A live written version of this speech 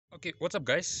Okay, what's up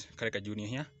guys? Karekajnr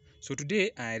here. So today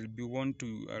I'll want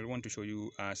to show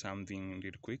you something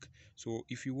real quick. So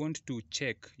if you want to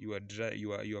check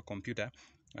your computer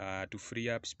to free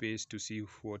up space to see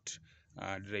what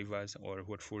drivers or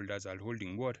what folders are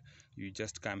holding what, you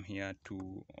just come here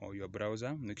to your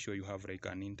browser. Make sure you have like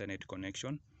an internet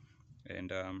connection,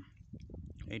 and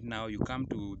right now you come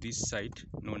to this site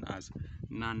known as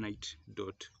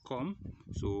nanite.com.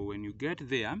 So when you get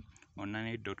there on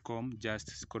nanite.com, just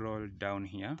scroll down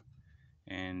here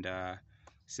and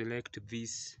select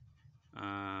this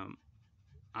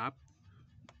app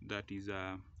that is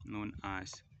known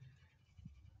as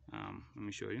let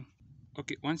me show you.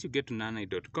 Okay, once you get to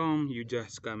nanite.com, you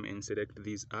just come and select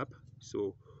this app.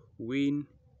 So win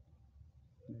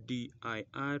dir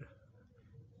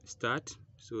start.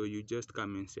 So you just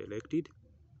come and select it,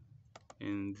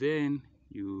 and then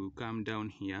you come down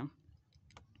here,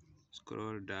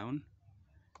 scroll down,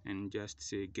 and just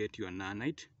say get your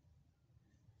nanite.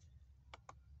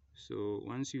 So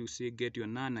once you say get your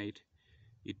nanite,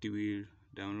 it will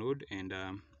download, and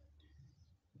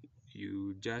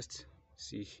you just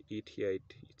see it here,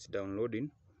 it's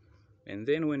downloading. And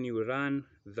then when you run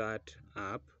that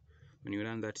app, when you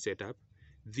run that setup,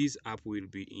 this app will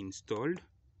be installed.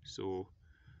 So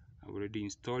I've already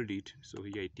installed it, so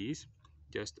here it is.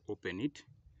 Just open it.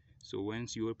 So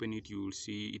once you open it, you will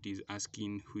see it is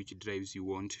asking which drives you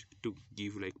want to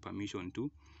give like permission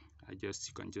to. You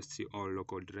can just see all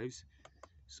local drives.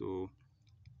 So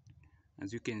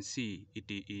as you can see, it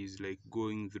is like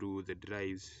going through the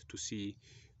drives to see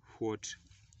what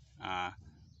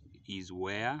is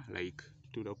where, like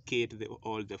to locate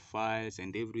all the files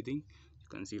and everything. You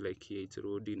can see like here it's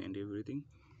loading and everything.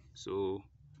 So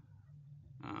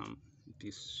it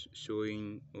is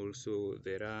showing also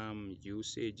the RAM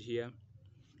usage here.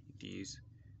 It is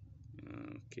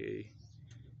okay,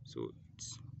 so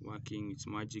it's working, it's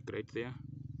magic right there.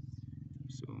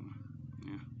 So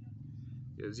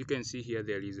yeah, as you can see here,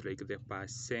 there is like the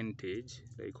percentage,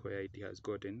 like where it has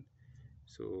gotten.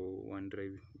 So one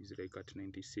drive is like at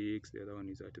 96, the other one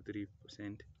is at 3%.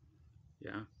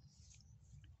 Yeah.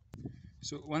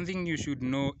 So one thing you should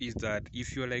know is that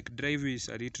if your like drive is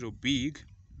a little big,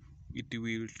 it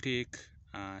will take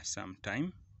some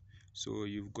time. So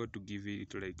you've got to give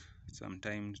it like some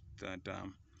time that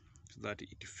so that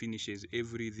it finishes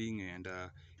everything, and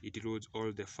it loads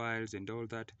all the files and all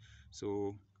that.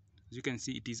 So as you can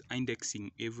see, it is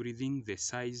indexing everything, the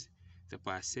size, the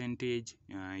percentage.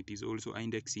 It is also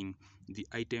indexing the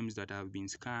items that have been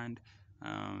scanned,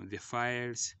 the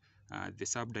files, the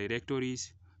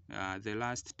subdirectories, the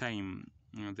last time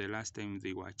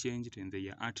they were changed, and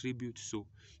their attributes. So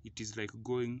it is like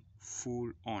going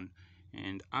full on.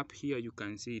 And up here you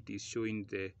can see it is showing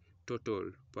the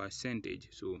total percentage.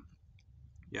 So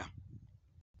yeah,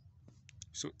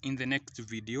 so in the next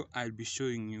video I'll be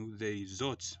showing you the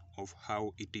results of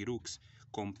how it looks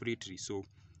completely. So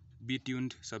be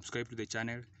tuned, subscribe to the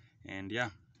channel, and yeah,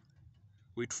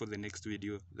 wait for the next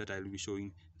video that I'll be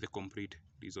showing the complete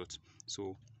results.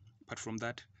 So apart from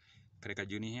that,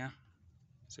 Karekajnr here,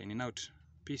 signing out.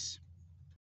 Peace.